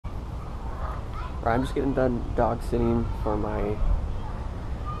I'm just getting done dog sitting for my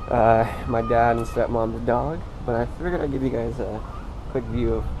my dad and stepmom's dog, but I figured I'd give you guys a quick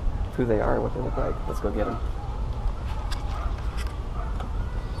view of who they are and what they look like. Let's go get them.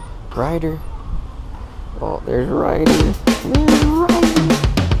 Ryder. Oh, there's Ryder. There's Ryder.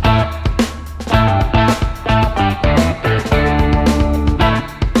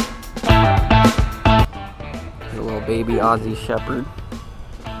 There's a little baby Aussie Shepherd.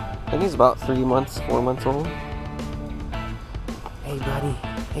 I think he's about 4 months old. Hey buddy,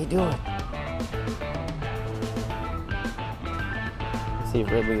 how you doing? Let's see if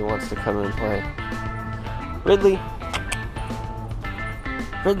Ridley wants to come and play. Ridley!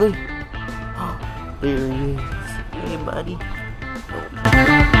 Ridley! Oh, there he is. Hey buddy.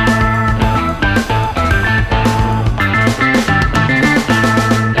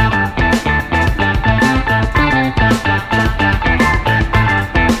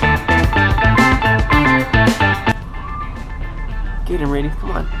 Get him ready,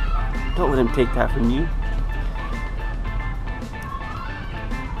 come on. Don't let him take that from you.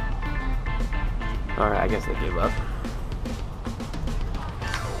 Alright, I guess they gave up.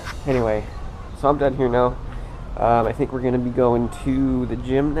 Anyway, so I'm done here now. I think we're going to be going to the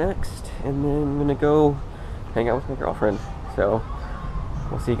gym next, and then I'm going to go hang out with my girlfriend. So,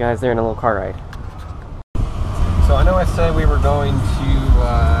 we'll see you guys there in a little car ride. So I know I said we were going to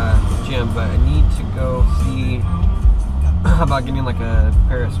the gym, but I need to go see about getting like a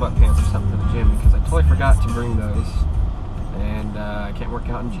pair of sweatpants or something to the gym, because I totally forgot to bring those, and I can't work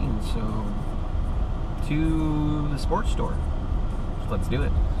out in jeans, so to the sports store. So let's do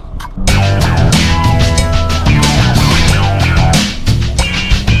it.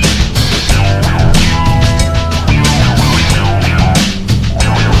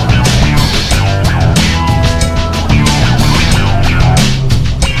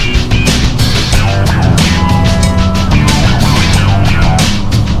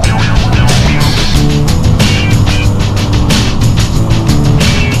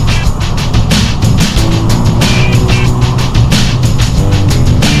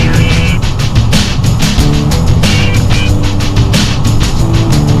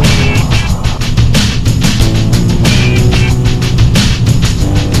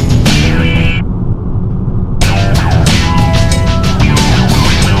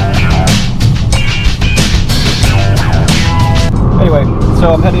 So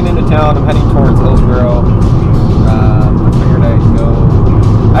I'm heading into town. I'm heading towards Hillsboro. I figured I'd go.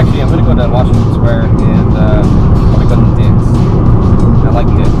 Actually, I'm going to go to Washington Square and probably go to Dick's. I like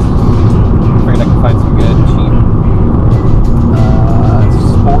Dick's. I figured I could find some good, cheap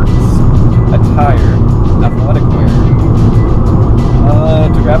sports attire, athletic wear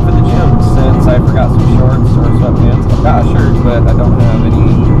to grab for the gym, since I forgot some shorts or sweatpants. I've got a shirt, but I don't have any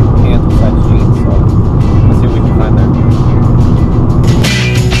pants besides jeans. So let's see what we can find there.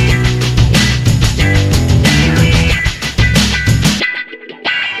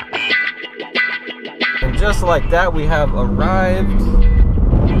 Just like that, we have arrived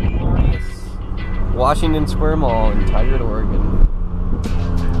at Washington Square Mall in Tigard, Oregon.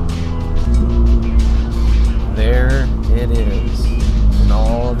 There it is, in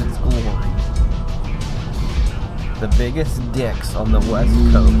all of its glory. The biggest Dick's on the West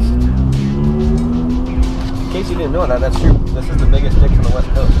Coast. In case you didn't know that, that's true. This is the biggest Dick's on the West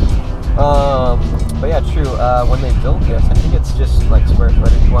Coast. But yeah, true. When they built this, I think it's just like square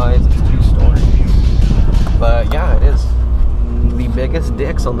footage wise, it's 2 stories. But yeah, it is the biggest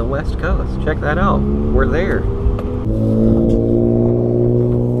Dick's on the West Coast. Check that out. We're there.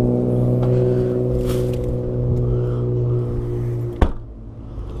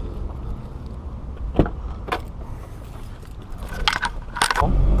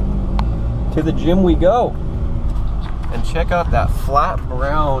 To the gym we go. And check out that flat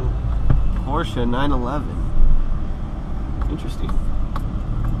brown Porsche 911. Interesting.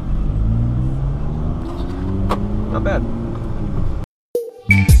 Not bad.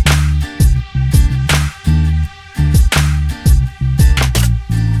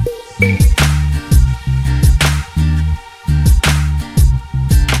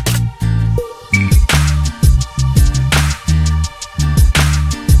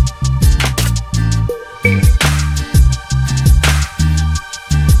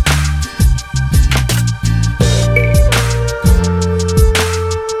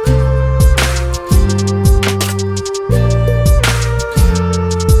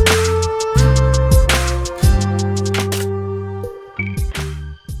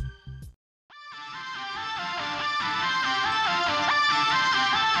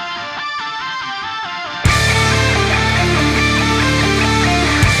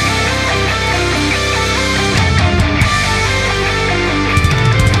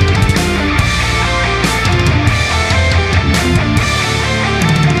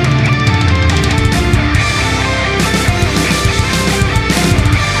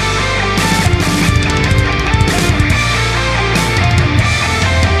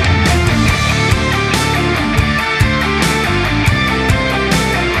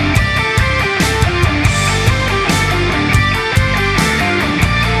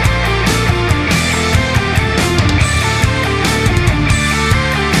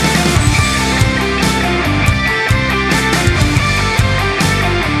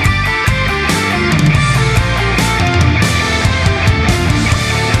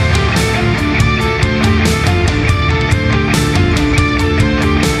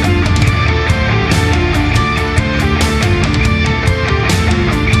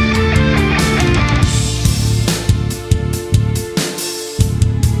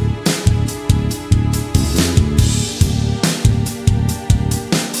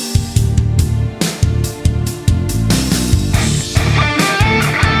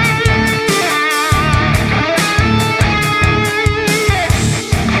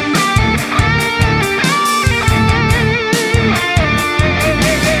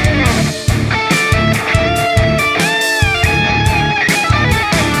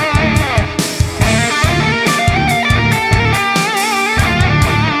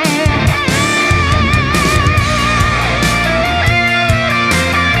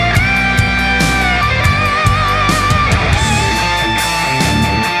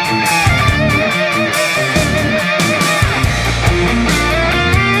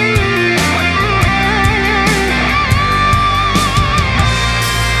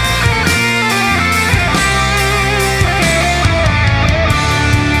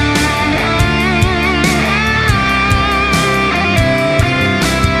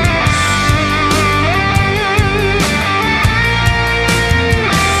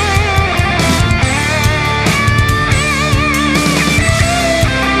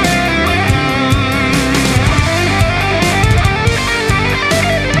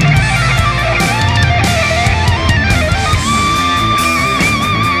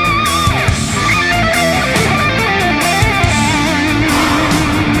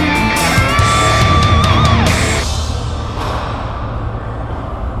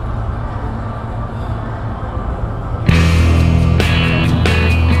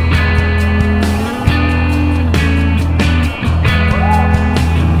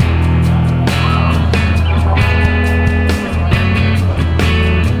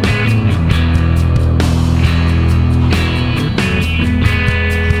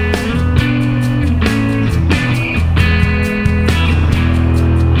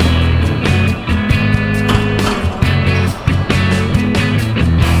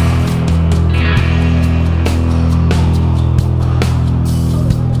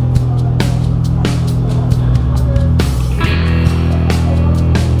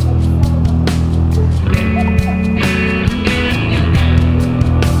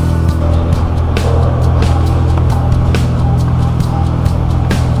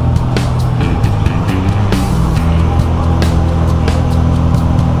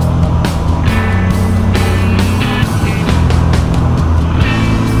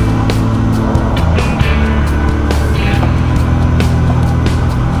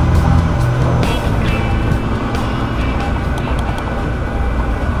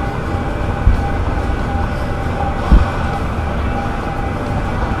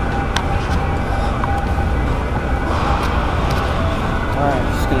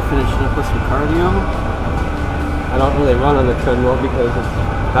 cardio. I don't really run on the treadmill because it's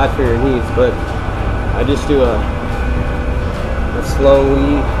bad for your knees, but I just do a slow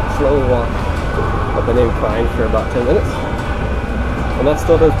walk up an incline for about 10 minutes. And that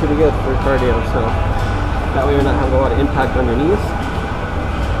still does pretty good for cardio, so that way you're not having a lot of impact on your knees.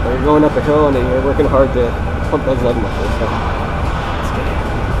 But you're going up a hill and then you're working hard to pump those leg muscles. So let's get it.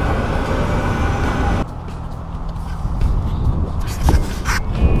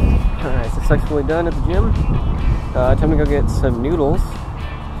 Alright, successfully done at the gym. Time to go get some noodles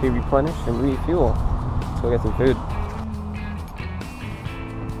to replenish and refuel. So we'll get some food.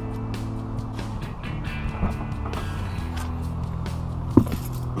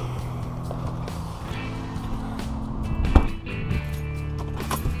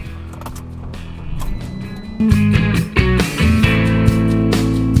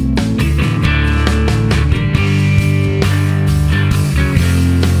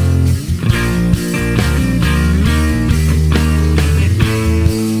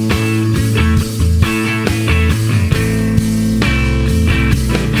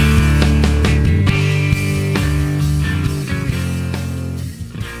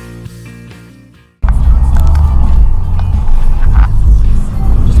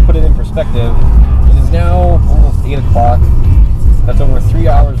 Perspective, it is now almost 8 o'clock. That's over 3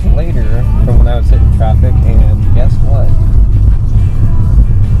 hours later from when I was hitting traffic, and guess what?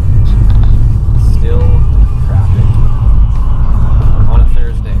 Still traffic on a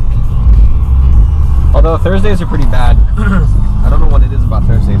Thursday. Although Thursdays are pretty bad. I don't know what it is about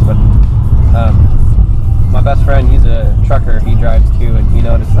Thursdays, but my best friend, he's a trucker, he drives too, and he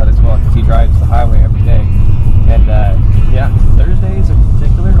noticed that as well because he drives the highway every day. And yeah, Thursdays in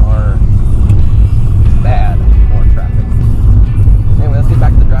particular are bad for traffic. Anyway, let's get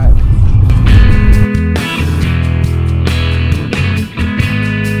back to the drive.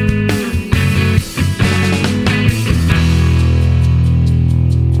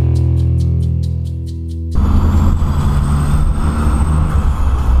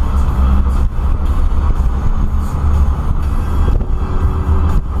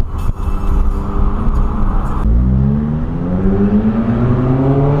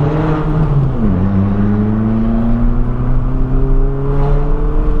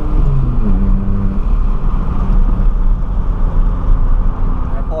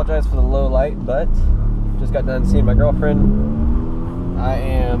 For the low light, but just got done seeing my girlfriend. I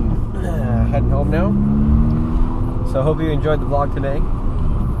am heading home now, so I hope you enjoyed the vlog today,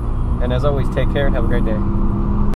 and as always, take care and have a great day.